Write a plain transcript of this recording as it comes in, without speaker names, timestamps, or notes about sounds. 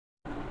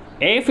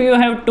If you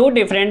have two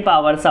different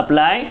power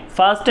supply,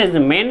 first is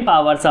main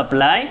power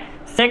supply,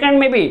 second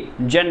may be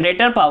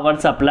generator power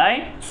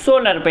supply,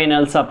 solar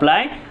panel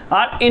supply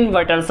or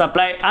inverter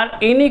supply, or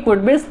any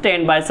could be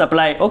standby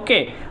supply.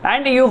 Okay,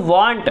 and you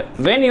want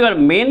when your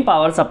main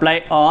power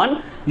supply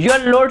on, your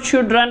load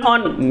should run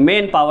on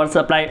main power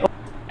supply,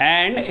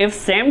 and if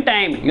same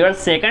time your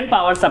second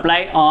power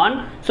supply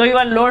on, so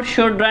your load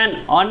should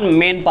run on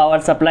main power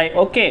supply.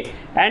 Okay,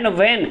 and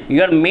when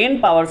your main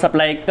power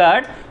supply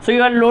cut, so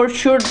your load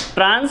should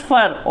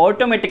transfer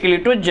automatically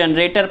to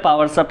generator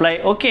power supply.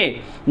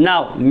 Okay,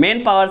 now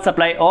main power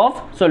supply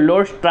off, so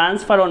load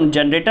transfer on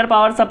generator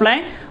power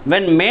supply.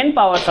 When main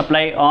power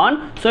supply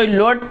on, so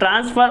load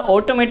transfer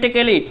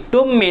automatically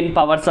to main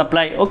power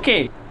supply.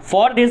 Okay,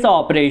 for this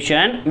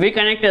operation, we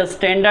connect a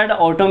standard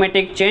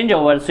automatic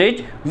changeover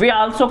switch. We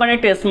also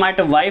connect a smart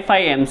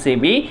Wi-Fi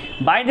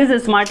MCB. By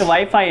this smart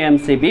Wi-Fi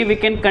MCB, we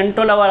can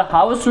control our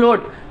house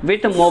load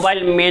with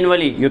mobile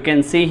manually. You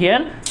can see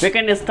here, we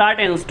can start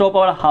and stop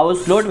our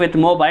house load with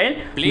mobile.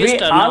 We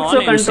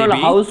also control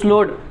house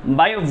load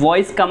by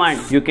voice command.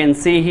 You can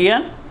see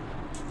here.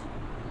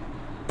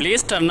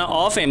 Please turn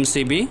off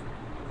MCB.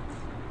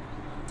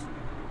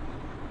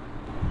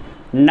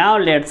 Now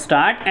let's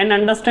start and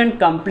understand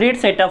complete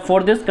setup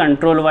for this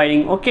control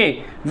wiring.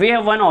 Okay, we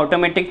have one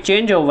automatic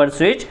changeover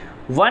switch,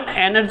 one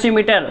energy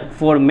meter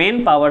for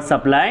main power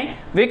supply.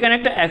 We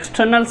connect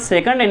external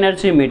second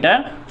energy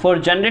meter for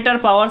generator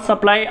power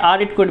supply,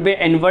 or it could be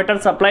inverter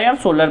supply or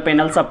solar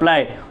panel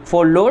supply.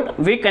 For load,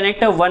 we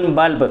connect one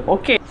bulb.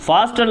 Okay,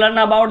 first learn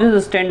about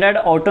this standard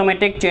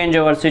automatic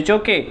changeover switch.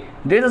 Okay,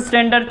 this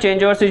standard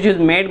changeover switch is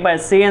made by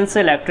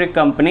CNC Electric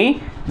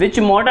company, which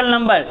model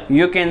number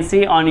you can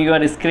see on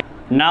your screen.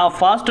 Now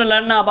first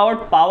learn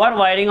about power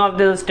wiring of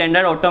this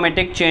standard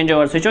automatic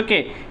changeover switch.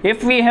 Okay,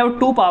 if we have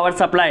two power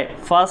supply,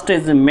 first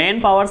is main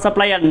power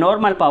supply or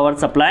normal power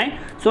supply,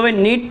 so we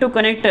need to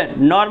connect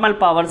normal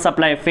power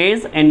supply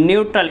phase and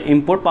neutral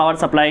input power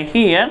supply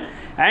here.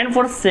 And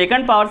for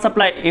second power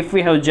supply, if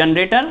we have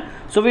generator,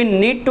 so we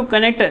need to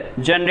connect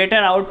generator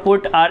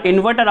output or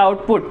inverter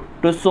output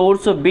to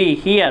source B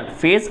here,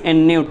 phase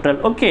and neutral.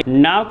 Okay,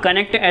 now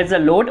connect as a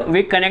load,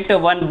 we connect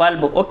one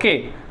bulb.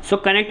 Okay, so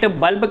connect a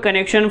bulb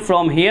connection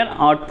from here,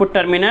 output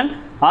terminal.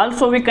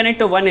 Also we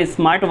connect one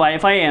smart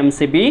Wi-Fi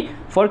MCB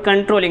for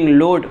controlling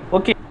load.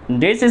 Okay,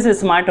 this is a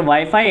smart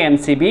Wi-Fi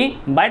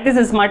MCB. By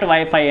this smart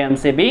Wi-Fi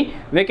MCB,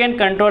 we can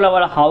control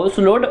our house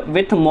load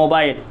with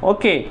mobile.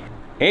 Okay,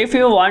 if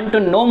you want to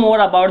know more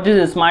about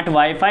this smart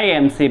Wi-Fi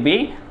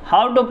MCB,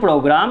 how to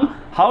program,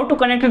 how to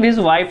connect this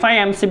Wi-Fi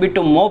MCB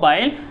to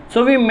mobile,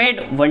 so we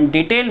made one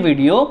detailed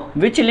video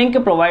which link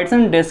provides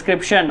in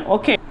description.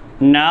 Okay,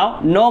 now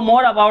know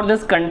more about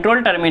this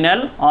control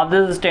terminal of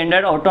this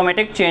standard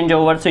automatic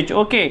changeover switch.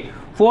 Okay,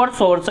 for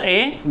source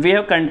A we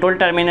have control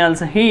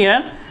terminals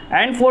here,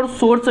 and for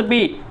source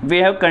B we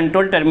have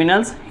control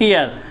terminals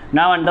here.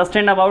 Now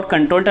understand about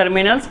control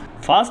terminals.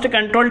 First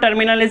control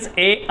terminal is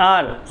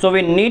AR, so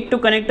we need to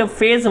connect a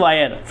phase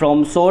wire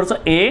from source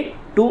A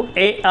to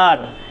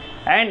AR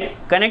and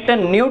connect a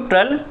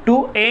neutral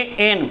to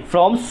AN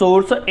from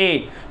source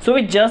A. So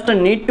we just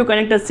need to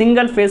connect a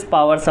single phase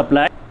power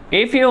supply.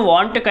 If you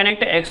want to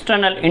connect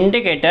external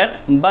indicator,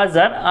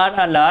 buzzer or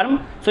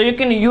alarm, so you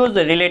can use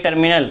the relay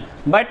terminal,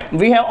 but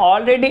we have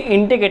already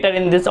indicator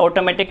in this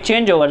automatic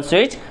changeover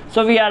switch,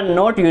 so we are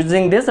not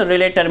using this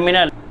relay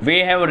terminal. We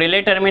have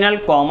relay terminal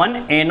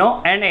common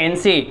NO and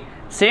NC.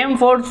 Same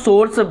for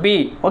source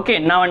B. Okay,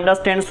 now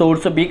understand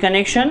source B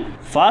connection.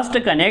 First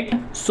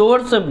connect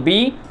source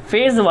B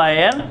phase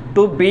wire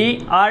to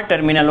BR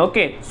terminal.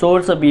 Okay,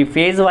 source B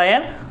phase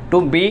wire to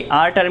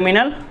BR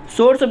terminal,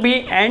 source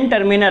B N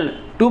terminal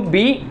to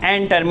B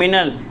N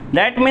terminal.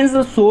 That means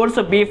the source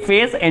B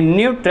phase and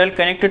neutral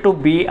connected to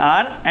BR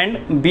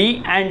and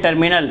B N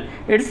terminal.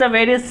 It's a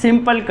very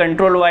simple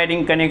control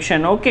wiring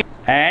connection. Okay,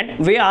 and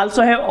we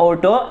also have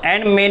auto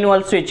and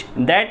manual switch.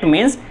 That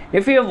means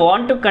if you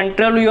want to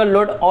control your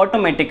load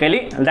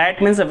automatically,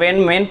 that means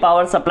when main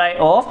power supply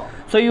off,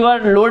 so your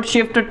load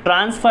shift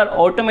transfer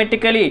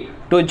automatically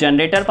to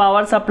generator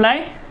power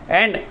supply,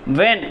 and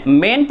when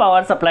main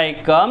power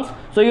supply comes,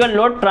 so your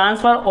load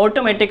transfer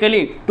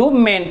automatically to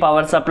main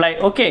power supply.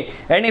 Okay,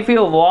 and if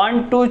you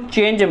want to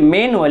change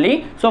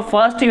manually, so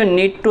first you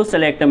need to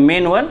select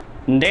manual,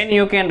 then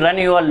you can run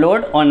your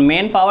load on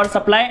main power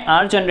supply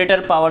or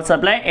generator power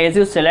supply as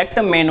you select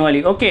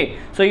manually. Okay,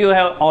 so you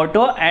have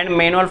auto and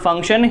manual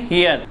function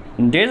here.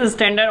 This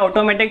standard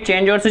automatic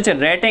changeover switch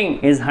rating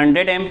is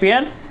 100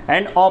 ampere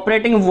and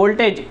operating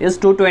voltage is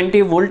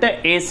 220 volt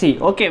AC.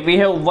 Okay, we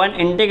have one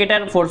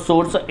indicator for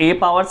source A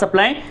power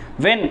supply.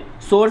 When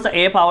source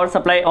A power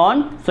supply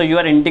on, so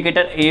your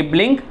indicator A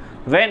blink.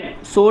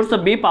 When source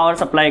B power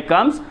supply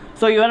comes,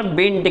 so your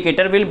B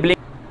indicator will blink.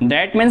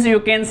 That means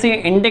you can see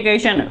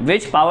indication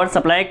which power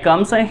supply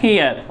comes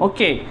here.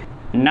 Okay,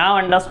 now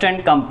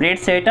understand complete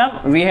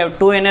setup. We have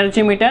two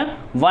energy meter,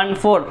 one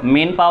for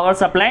main power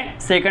supply,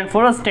 second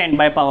for a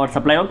standby power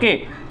supply.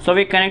 Okay, so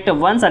we connect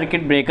one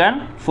circuit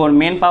breaker for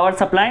main power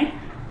supply,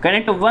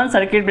 connect one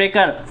circuit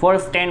breaker for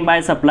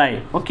standby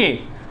supply.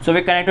 Okay, so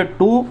we connect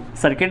two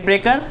circuit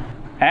breaker,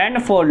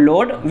 and for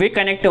load we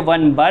connect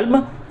one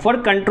bulb. For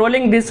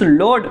controlling this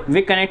load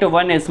we connect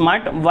one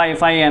smart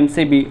Wi-Fi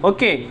MCB.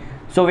 Okay,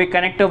 so we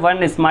connect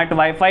one smart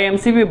Wi-Fi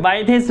MCB.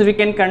 By this we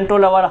can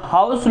control our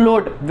house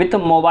load with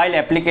mobile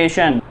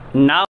application.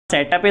 Now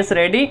setup is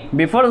ready.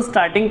 Before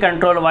starting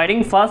control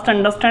wiring, first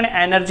understand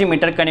energy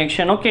meter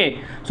connection.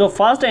 Okay, so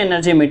first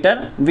energy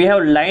meter, we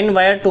have line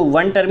wire to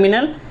one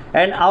terminal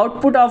and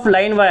output of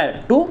line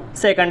wire to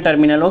second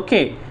terminal.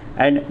 Okay,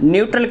 and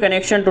neutral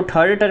connection to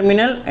third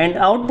terminal and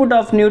output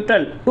of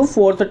neutral to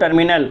fourth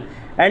terminal.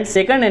 And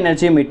second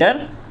energy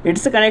meter,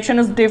 its connection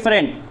is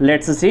different.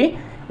 Let's see.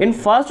 In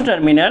first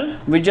terminal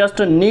we just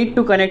need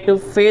to connect to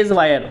phase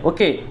wire.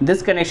 Okay,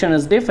 this connection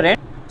is different.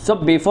 So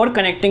before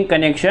connecting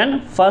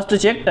connection, first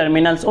check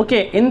terminals.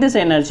 Okay, in this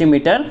energy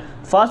meter,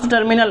 first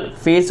terminal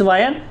phase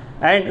wire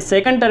and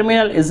second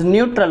terminal is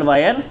neutral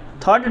wire,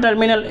 third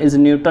terminal is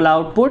neutral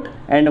output,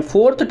 and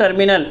fourth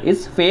terminal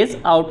is phase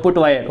output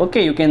wire.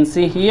 Okay, you can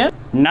see here.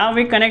 Now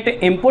we connect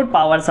input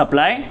power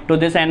supply to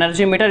this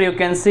energy meter. You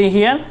can see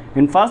here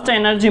in first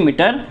energy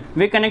meter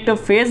we connect a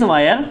phase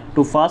wire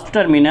to first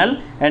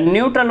terminal and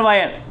neutral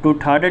wire to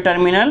third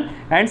terminal,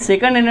 and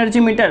second energy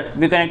meter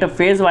we connect a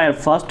phase wire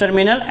first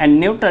terminal and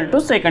neutral to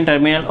second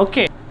terminal.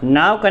 Okay,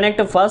 now connect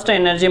a first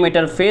energy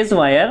meter phase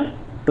wire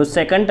to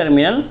second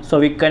terminal. So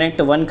we connect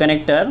one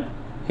connector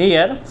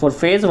here for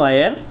phase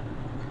wire.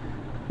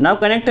 Now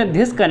connect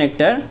this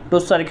connector to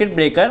circuit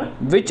breaker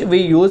which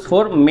we use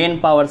for main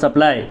power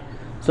supply.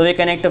 So we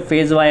connect a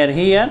phase wire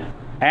here,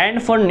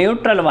 and for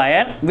neutral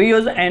wire we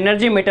use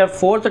energy meter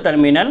fourth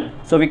terminal.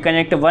 So we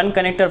connect one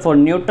connector for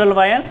neutral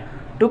wire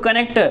to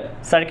connect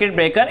circuit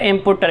breaker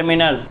input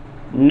terminal.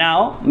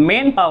 Now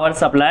main power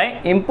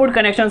supply input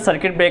connection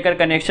circuit breaker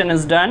connection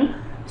is done.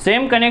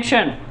 Same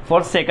connection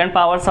for second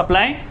power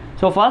supply.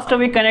 So first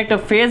we connect a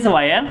phase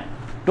wire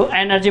to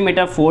energy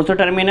meter fourth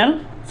terminal.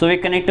 So we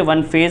connect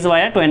one phase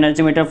wire to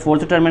energy meter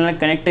fourth terminal,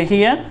 connect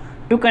here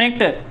to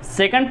connect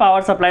second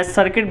power supply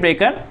circuit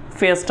breaker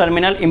phase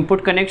terminal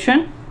input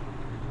connection.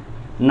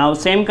 Now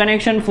same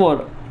connection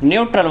for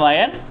neutral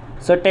wire.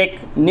 So take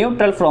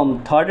neutral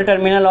from third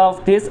terminal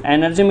of this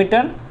energy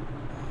meter.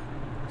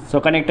 So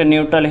connect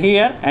neutral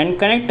here and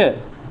connect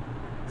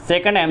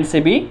second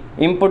MCB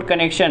input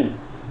connection.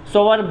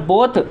 So our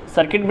both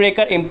circuit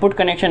breaker input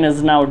connection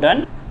is now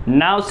done.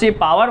 Now see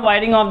power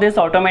wiring of this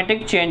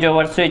automatic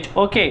changeover switch.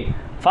 Okay,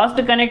 first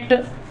connect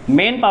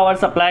main power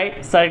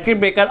supply circuit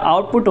breaker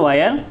output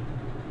wire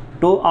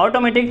to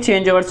automatic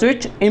changeover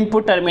switch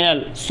input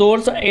terminal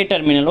source A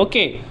terminal.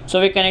 Okay, so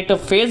we connect a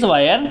phase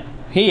wire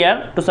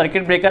here to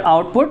circuit breaker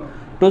output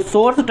to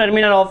source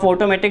terminal of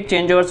automatic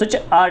changeover switch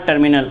R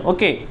terminal.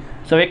 Okay,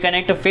 so we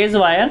connect a phase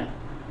wire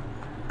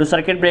to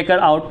circuit breaker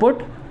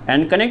output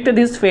and connect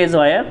this phase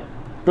wire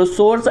to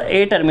source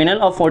A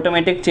terminal of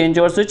automatic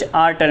changeover switch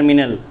R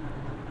terminal.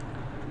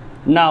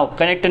 Now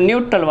connect a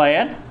neutral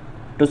wire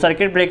to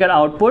circuit breaker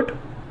output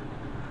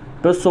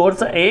to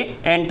source A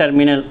N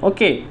terminal.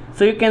 Okay,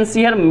 so you can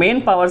see here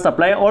main power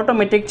supply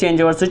automatic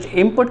changeover switch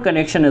input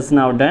connection is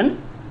now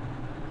done.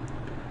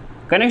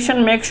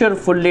 Connection make sure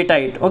fully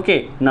tight.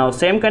 Okay, now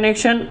same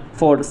connection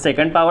for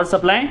second power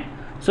supply.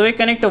 So we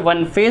connect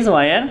one phase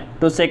wire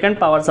to second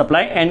power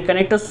supply and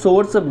connect a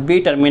source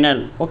B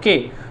terminal.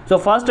 Okay, so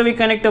first we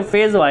connect a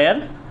phase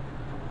wire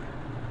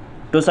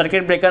to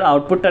circuit breaker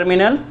output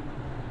terminal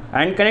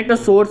and connect a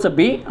source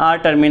B R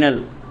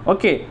terminal.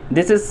 Okay,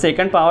 this is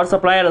second power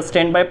supply or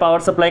standby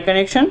power supply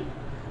connection.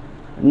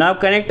 Now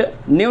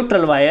connect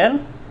neutral wire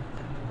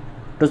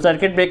to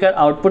circuit breaker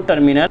output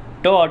terminal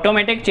to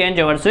automatic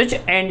changeover switch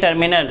N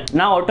terminal.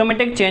 Now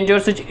automatic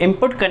changeover switch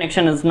input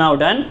connection is now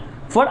done.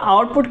 For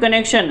output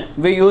connection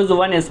we use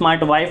one smart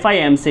Wi-Fi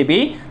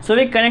MCB. So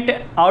we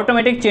connect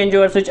automatic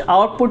changeover switch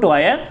output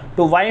wire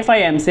to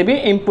Wi-Fi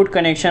MCB input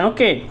connection.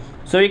 Okay,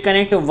 so we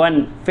connect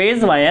one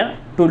phase wire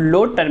to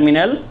load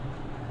terminal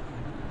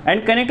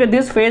and connect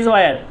this phase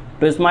wire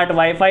to smart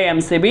Wi-Fi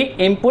MCB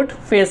input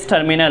phase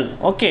terminal.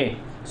 Okay,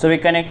 so we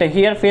connect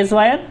here phase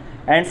wire,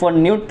 and for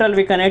neutral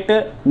we connect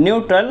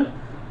neutral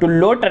to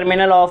load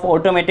terminal of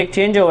automatic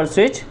changeover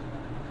switch.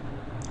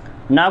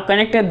 Now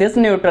connect this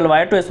neutral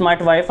wire to smart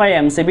Wi-Fi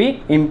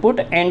MCB input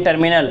N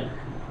terminal.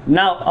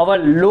 Now our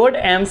load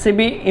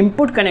MCB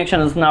input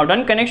connection is now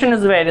done. Connection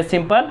is very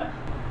simple,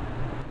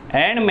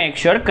 and make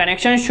sure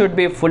connection should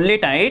be fully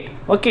tight.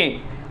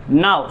 Okay,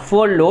 now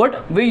for load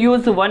we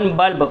use one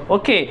bulb.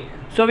 Okay,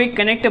 so we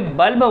connect a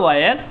bulb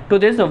wire to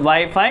this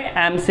Wi-Fi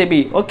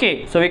MCB.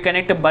 Okay, so we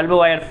connect a bulb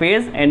wire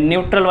phase and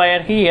neutral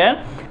wire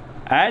here.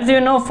 As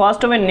you know,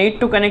 first we need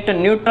to connect a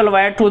neutral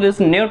wire to this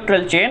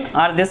neutral chain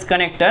or this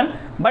connector,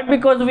 but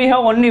because we have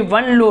only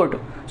one load,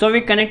 so we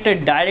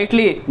connected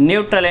directly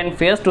neutral and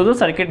phase to the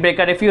circuit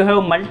breaker. If you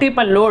have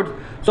multiple loads,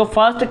 so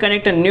first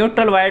connect a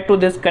neutral wire to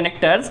these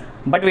connectors,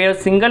 but we have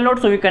single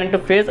load, so we connect a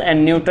phase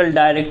and neutral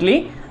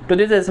directly to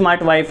this smart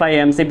Wi-Fi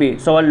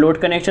MCB. So our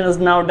load connection is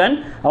now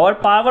done. Our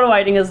power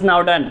wiring is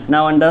now done.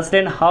 Now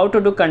understand how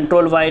to do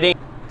control wiring.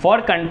 For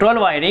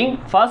control wiring,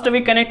 first we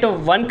connect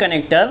one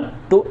connector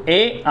to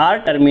A R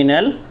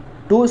terminal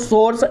to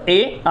source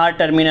A R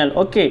terminal.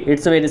 Okay,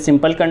 it's a very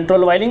simple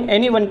control wiring,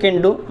 anyone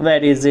can do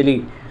very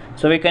easily.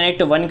 So we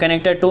connect one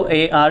connector to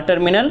A R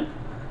terminal,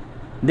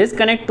 this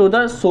connect to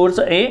the source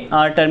A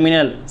R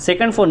terminal.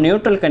 Second, for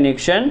neutral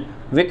connection,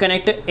 we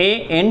connect A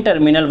N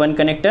terminal one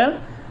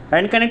connector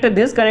and connect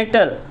this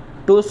connector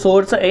to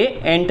source A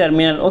N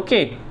terminal.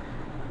 Okay,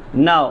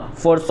 now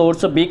for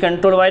source B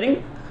control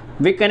wiring,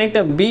 we connect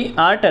a B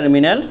R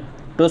terminal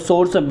to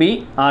source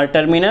B R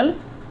terminal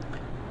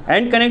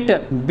and connect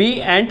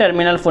B N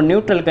terminal for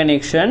neutral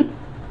connection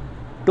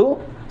to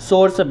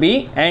source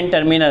B N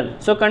terminal.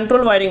 So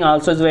control wiring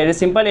also is very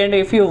simple, and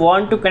if you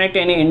want to connect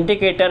any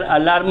indicator,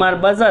 alarm or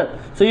buzzer,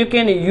 so you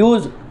can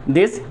use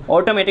this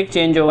automatic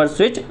changeover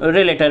switch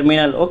relay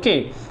terminal.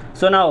 Okay,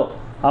 so now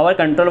our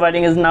control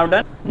wiring is now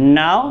done.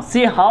 Now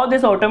see how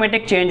this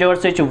automatic changeover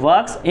switch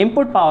works.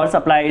 Input power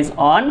supply is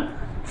on.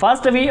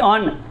 First we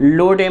on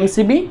load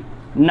MCB.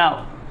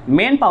 Now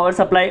main power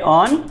supply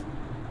on.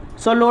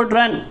 So load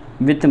run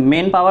with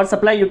main power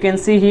supply. You can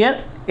see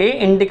here A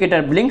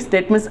indicator blinks,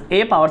 that means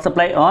A power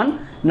supply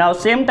on. Now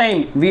same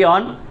time we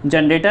on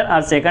generator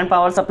or second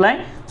power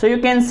supply. So you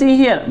can see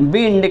here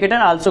B indicator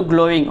also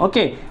glowing.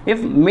 Okay, if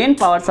main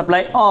power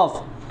supply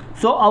off,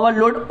 so our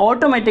load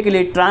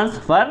automatically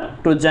transfer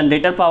to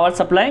generator power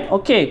supply.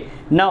 Okay,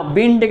 now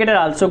B indicator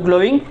also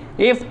glowing.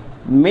 If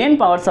main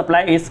power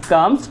supply is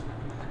comes,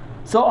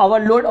 so our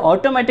load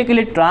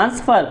automatically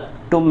transfer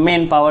to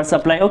main power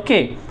supply.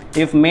 Okay,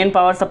 if main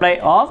power supply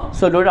off,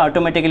 so load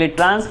automatically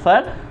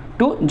transfer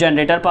to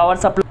generator power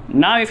supply.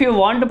 Now if you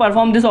want to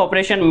perform this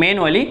operation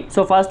manually,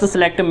 so first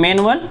select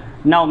manual.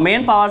 Now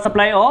main power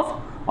supply off,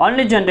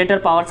 only generator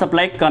power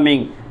supply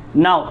coming.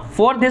 Now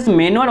for this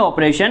manual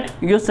operation,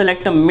 you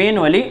select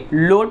manually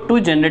load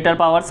to generator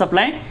power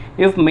supply.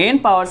 If main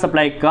power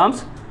supply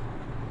comes,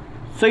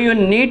 so you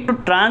need to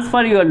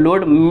transfer your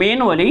load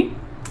manually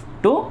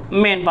to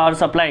main power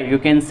supply. You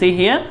can see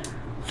here.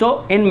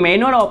 So in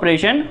manual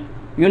operation,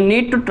 you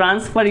need to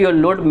transfer your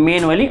load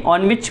manually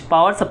on which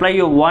power supply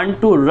you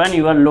want to run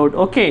your load.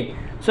 Okay,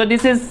 so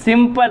this is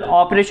simple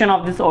operation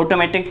of this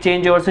automatic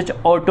changeover switch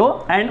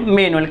auto and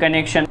manual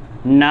connection.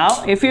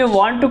 Now if you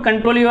want to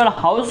control your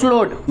house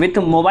load with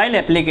mobile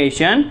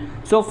application,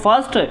 so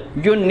first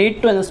you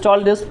need to install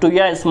this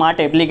Tuya Smart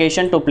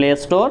application to Play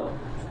Store.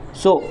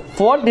 So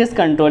for this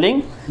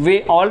controlling,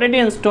 we already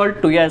installed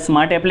Tuya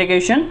Smart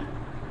application.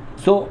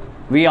 So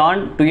we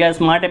on Tuya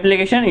Smart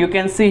application. You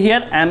can see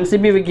here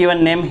MCB we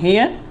given name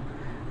here.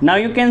 Now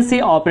you can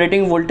see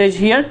operating voltage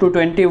here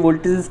 220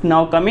 voltage is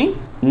now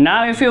coming.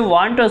 Now if you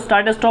want to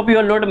start stop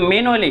your load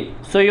manually,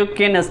 so you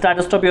can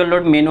start stop your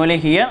load manually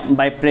here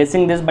by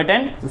pressing this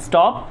button,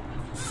 stop,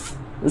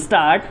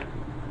 start,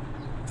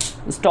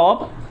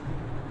 stop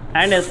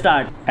and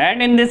start.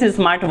 And in this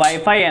smart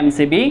Wi-Fi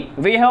MCB,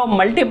 we have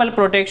multiple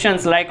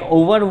protections like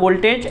over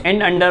voltage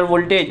and under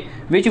voltage,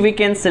 which we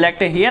can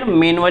select here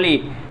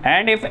manually.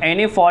 And if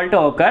any fault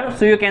occur,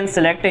 so you can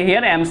select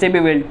here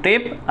MCB will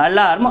trip,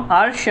 alarm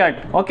or shut.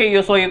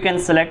 Okay, so you can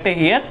select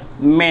here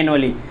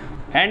manually.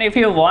 And if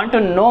you want to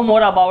know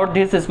more about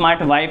this smart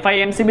Wi-Fi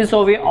MCB,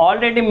 so we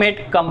already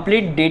made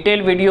complete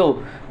detailed video,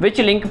 which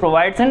link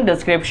provides in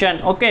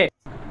description. Okay,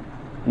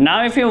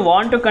 now if you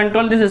want to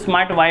control this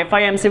smart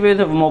Wi-Fi MCB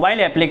with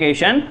mobile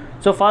application,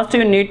 so first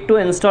you need to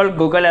install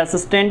Google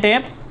Assistant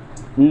app.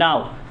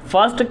 Now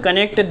first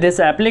connect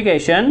this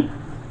application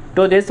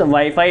to this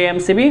Wi-Fi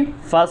MCB.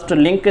 First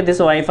link this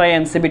Wi-Fi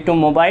MCB to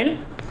mobile.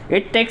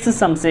 It takes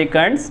some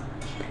seconds.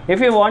 If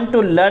you want to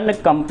learn a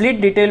complete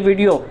detailed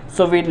video,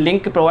 so we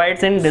link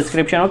provides in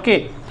description.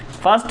 Okay,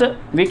 first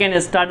we can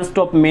start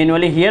stop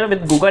manually here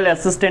with Google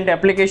Assistant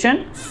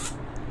application.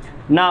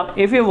 Now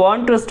if you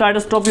want to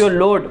start stop your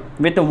load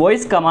with a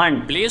voice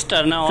command, please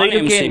turn on so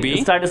you MCB.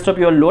 can start stop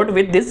your load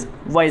with this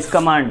voice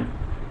command.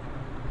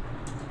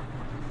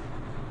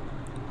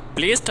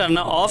 Please turn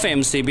off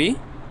MCB.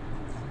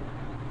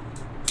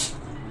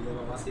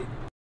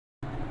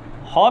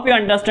 Hope you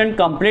understand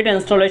complete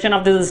installation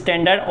of this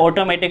standard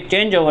automatic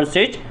changeover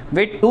switch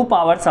with 2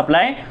 power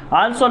supply.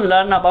 Also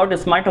learn about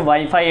smart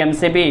Wi-Fi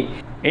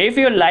MCB. If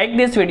you like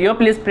this video,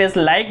 please press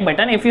like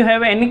button. If you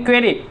have any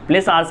query,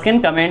 please ask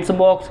in comments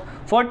box.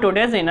 For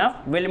today's enough.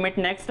 We'll meet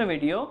next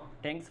video.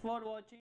 Thanks for watching.